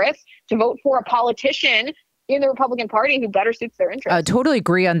Congress, to vote for a politician in the Republican Party who better suits their interests. I totally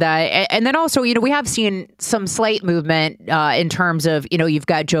agree on that. And then also, we have seen some slight movement in terms of, you've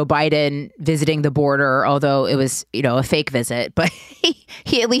got Joe Biden visiting the border, although it was, a fake visit, but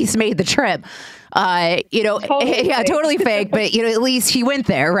he at least made the trip. Totally fake, but at least he went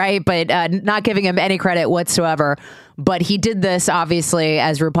there, right? But not giving him any credit whatsoever. But he did this, obviously,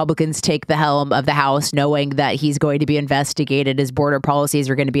 as Republicans take the helm of the House, knowing that he's going to be investigated, his border policies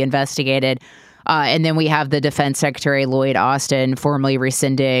are going to be investigated. And then we have the Defense Secretary Lloyd Austin formally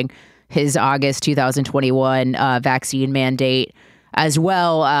rescinding his August 2021 vaccine mandate as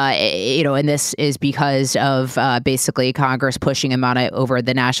well. And this is because of basically Congress pushing him on it over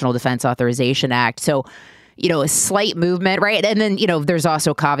the National Defense Authorization Act. So, a slight movement, right? And then, there's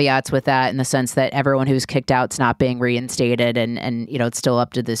also caveats with that in the sense that everyone who's kicked out is not being reinstated. And it's still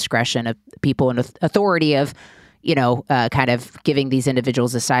up to the discretion of people in authority of, kind of giving these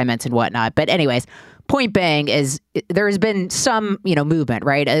individuals assignments and whatnot. But anyways, point being is there has been some, movement,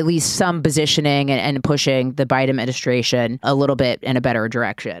 right? At least some positioning and pushing the Biden administration a little bit in a better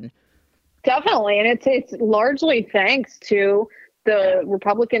direction. Definitely. And it's largely thanks to the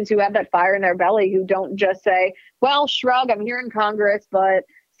Republicans who have that fire in their belly, who don't just say, well, shrug, I'm here in Congress, but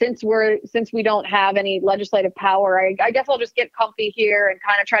since we don't have any legislative power, I guess I'll just get comfy here and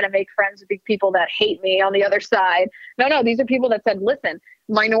kind of try to make friends with these people that hate me on the other side. No, these are people that said, listen,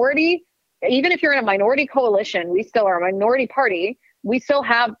 minority, even if you're in a minority coalition, we still are a minority party. We still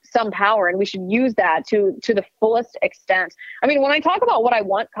have some power, and we should use that to the fullest extent. I mean, when I talk about what I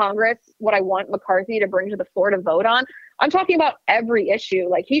want Congress, what I want McCarthy to bring to the floor to vote on, I'm talking about every issue.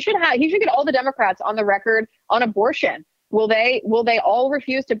 Like he should get all the Democrats on the record on abortion. Will they all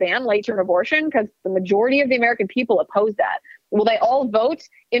refuse to ban late-term abortion because the majority of the American people oppose that? Will they all vote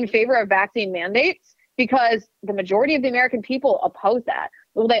in favor of vaccine mandates because the majority of the American people oppose that?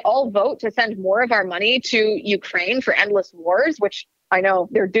 Will they all vote to send more of our money to Ukraine for endless wars, which I know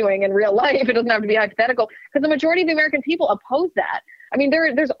they're doing in real life? It doesn't have to be hypothetical, because the majority of the American people oppose that. I mean,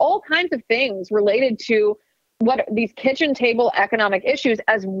 there's all kinds of things related to what these kitchen table economic issues,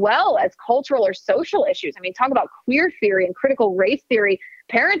 as well as cultural or social issues. I mean, talk about queer theory and critical race theory.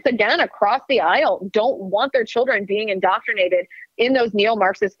 Parents, again, across the aisle don't want their children being indoctrinated in those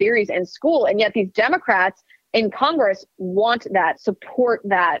neo-Marxist theories in school. And yet these Democrats in Congress want that, support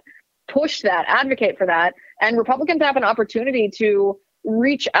that, push that, advocate for that. And Republicans have an opportunity to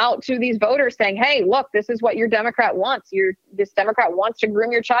reach out to these voters saying, hey, look, this is what your Democrat wants. This Democrat wants to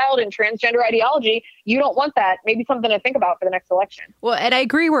groom your child in transgender ideology. You don't want that. Maybe something to think about for the next election. Well, and I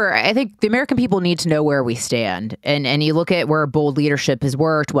agree I think the American people need to know where we stand. And you look at where bold leadership has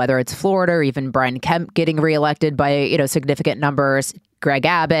worked, whether it's Florida or even Brian Kemp getting reelected by, significant numbers, Greg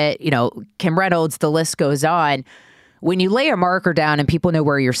Abbott, Kim Reynolds, the list goes on. When you lay a marker down and people know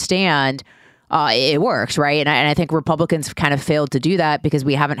where you stand, it works, right? And I think Republicans kind of failed to do that because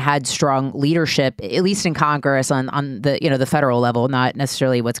we haven't had strong leadership, at least in Congress, on the the federal level, not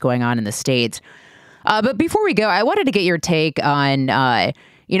necessarily what's going on in the states. But before we go, I wanted to get your take on, I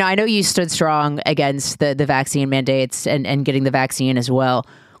know you stood strong against the vaccine mandates and getting the vaccine as well.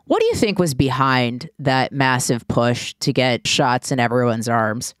 What do you think was behind that massive push to get shots in everyone's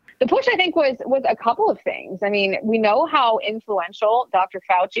arms? The push, I think, was a couple of things. I mean, we know how influential Dr.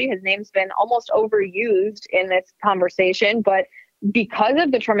 Fauci, his name's been almost overused in this conversation, but because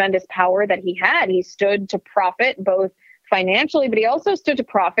of the tremendous power that he had, he stood to profit both financially, but he also stood to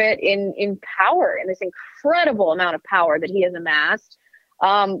profit in power, in this incredible amount of power that he has amassed.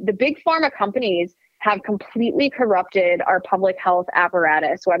 The big pharma companies have completely corrupted our public health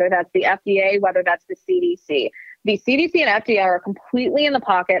apparatus, whether that's the FDA, whether that's the CDC. The CDC and FDA are completely in the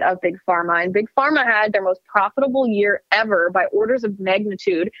pocket of Big Pharma, and Big Pharma had their most profitable year ever by orders of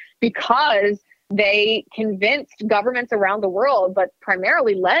magnitude because they convinced governments around the world, but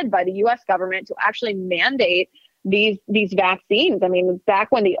primarily led by the U.S. government, to actually mandate these vaccines. I mean,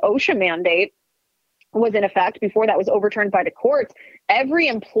 back when the OSHA mandate was in effect, before that was overturned by the courts, every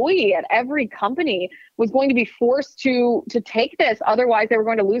employee at every company was going to be forced to take this. Otherwise, they were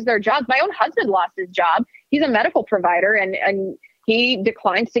going to lose their jobs. My own husband lost his job. He's a medical provider, and he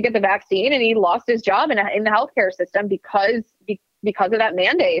declined to get the vaccine, and he lost his job in the healthcare system because of that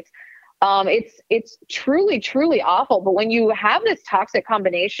mandate. It's truly, truly awful. But when you have this toxic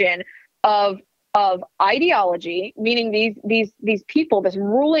combination of ideology, meaning these people, this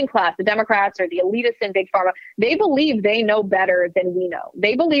ruling class, the Democrats or the elitists in Big Pharma, they believe they know better than we know.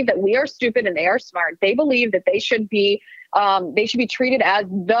 They believe that we are stupid and they are smart. They believe that they should be treated as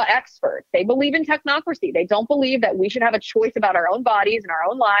the experts. They believe in technocracy. They don't believe that we should have a choice about our own bodies and our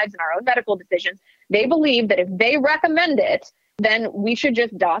own lives and our own medical decisions. They believe that if they recommend it, then we should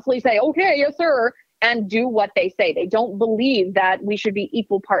just docilely say, okay, yes, sir, and do what they say. They don't believe that we should be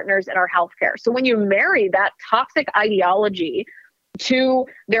equal partners in our healthcare. So when you marry that toxic ideology to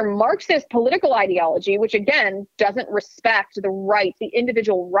their Marxist political ideology, which again doesn't respect the rights, the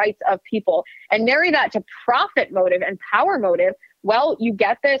individual rights of people, and marry that to profit motive and power motive, well, you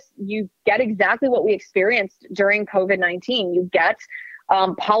get exactly what we experienced during COVID-19. You get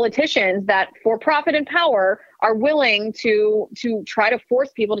politicians that, for profit and power, are willing to try to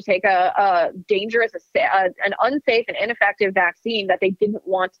force people to take a dangerous, an unsafe and ineffective vaccine that they didn't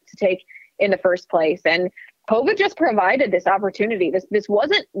want to take in the first place. And COVID just provided this opportunity. This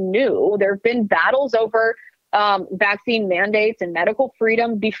wasn't new. There have been battles over vaccine mandates and medical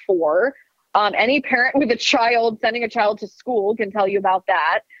freedom before. Any parent with a child, sending a child to school, can tell you about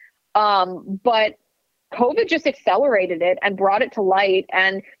that. But COVID just accelerated it and brought it to light.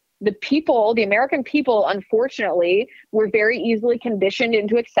 And the American people, unfortunately, were very easily conditioned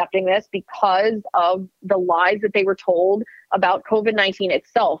into accepting this because of the lies that they were told about COVID-19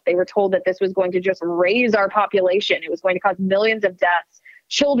 itself. They were told that this was going to just raise our population. It was going to cause millions of deaths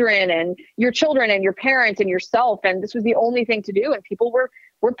children and your parents and yourself. And this was the only thing to do. And people were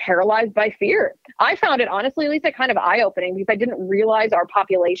paralyzed by fear. I found it, honestly, Lisa, kind of eye-opening because I didn't realize our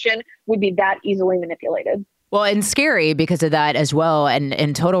population would be that easily manipulated. Well, and scary because of that as well. And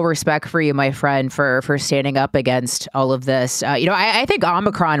in total respect for you, my friend, for standing up against all of this. I think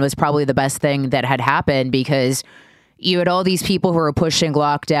Omicron was probably the best thing that had happened because you had all these people who were pushing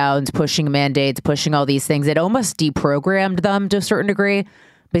lockdowns, pushing mandates, pushing all these things. It almost deprogrammed them to a certain degree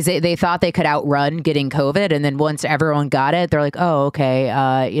because they thought they could outrun getting COVID. And then once everyone got it, they're like, oh, okay,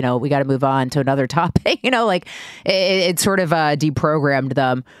 we got to move on to another topic. It sort of deprogrammed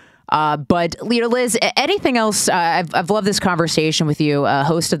them. But Liz, anything else? I've loved this conversation with you,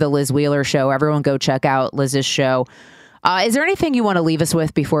 host of the Liz Wheeler Show. Everyone go check out Liz's show. Is there anything you want to leave us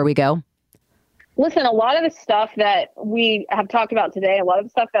with before we go? Listen, a lot of the stuff that we have talked about today, a lot of the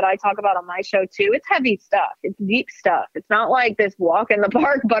stuff that I talk about on my show too, it's heavy stuff. It's deep stuff. It's not like this walk in the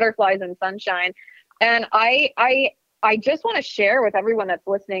park, butterflies and sunshine. And I just want to share with everyone that's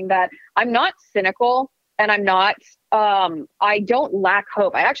listening that I'm not cynical and I'm not, I don't lack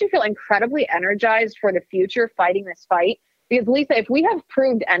hope. I actually feel incredibly energized for the future fighting this fight. Because Lisa, if we have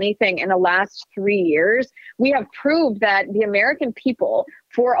proved anything in the last 3 years, we have proved that the American people,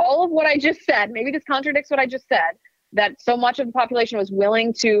 for all of what I just said, maybe this contradicts what I just said, that so much of the population was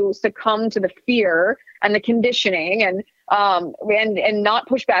willing to succumb to the fear and the conditioning and not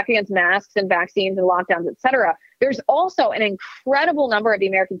push back against masks and vaccines and lockdowns, et cetera. There's also an incredible number of the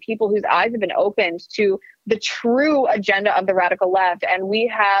American people whose eyes have been opened to the true agenda of the radical left. And we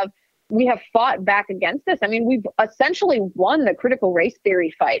have fought back against this. I mean, we've essentially won the critical race theory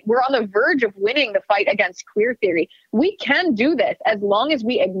fight. We're on the verge of winning the fight against queer theory. We can do this as long as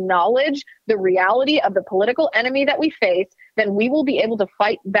we acknowledge the reality of the political enemy that we face, then we will be able to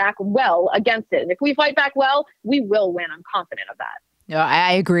fight back well against it. And if we fight back well, we will win. I'm confident of that.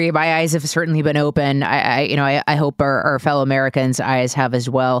 I agree. My eyes have certainly been open. I hope our fellow Americans' eyes have as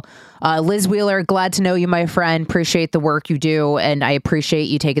well. Liz Wheeler, glad to know you, my friend. Appreciate the work you do, and I appreciate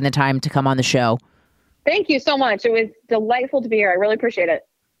you taking the time to come on the show. Thank you so much. It was delightful to be here. I really appreciate it.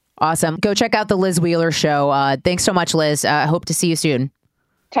 Awesome. Go check out the Liz Wheeler Show. Thanks so much, Liz. Hope to see you soon.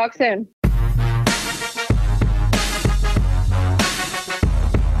 Talk soon.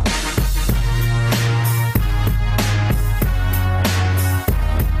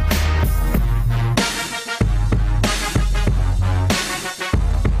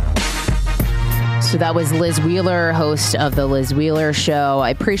 So that was Liz Wheeler, host of The Liz Wheeler Show. I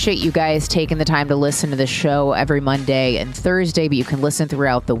appreciate you guys taking the time to listen to the show every Monday and Thursday, but you can listen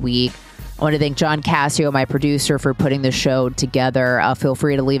throughout the week. I want to thank John Cassio, my producer, for putting the show together. Feel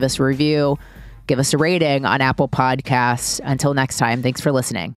free to leave us a review. Give us a rating on Apple Podcasts. Until next time, thanks for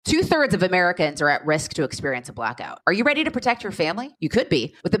listening. 2/3 of Americans are at risk to experience a blackout. Are you ready to protect your family? You could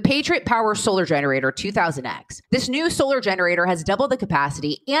be with the Patriot Power Solar Generator 2000X. This new solar generator has double the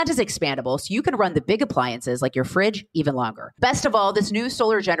capacity and is expandable so you can run the big appliances like your fridge even longer. Best of all, this new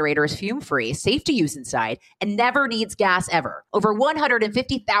solar generator is fume-free, safe to use inside, and never needs gas ever. Over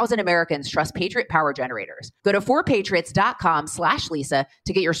 150,000 Americans trust Patriot Power Generators. Go to 4patriots.com/Lisa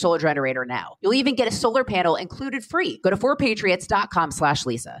to get your solar generator now. You'll even get a solar panel included free. Go to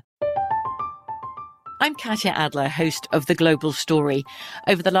 4patriots.com/Lisa. I'm Katya Adler, host of The Global Story.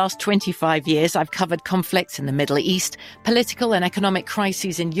 Over the last 25 years, I've covered conflicts in the Middle East, political and economic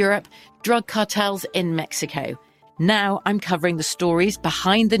crises in Europe, drug cartels in Mexico. Now I'm covering the stories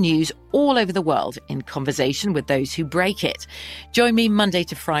behind the news all over the world in conversation with those who break it. Join me Monday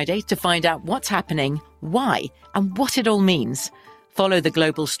to Friday to find out what's happening, why, and what it all means. Follow The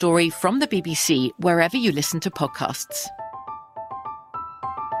Global Story from the BBC wherever you listen to podcasts.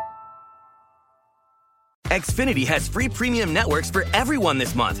 Xfinity has free premium networks for everyone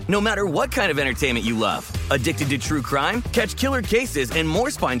this month, no matter what kind of entertainment you love. Addicted to true crime? Catch killer cases and more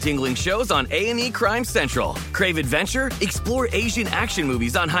spine-tingling shows on A&E Crime Central. Crave adventure? Explore Asian action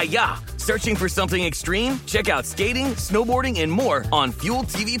movies on Hi-YAH. Searching for something extreme? Check out skating, snowboarding, and more on Fuel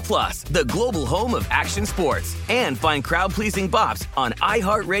TV Plus, the global home of action sports. And find crowd-pleasing bops on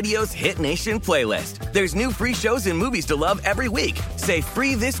iHeartRadio's Hit Nation playlist. There's new free shows and movies to love every week. Say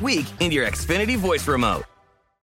free this week in your Xfinity voice remote.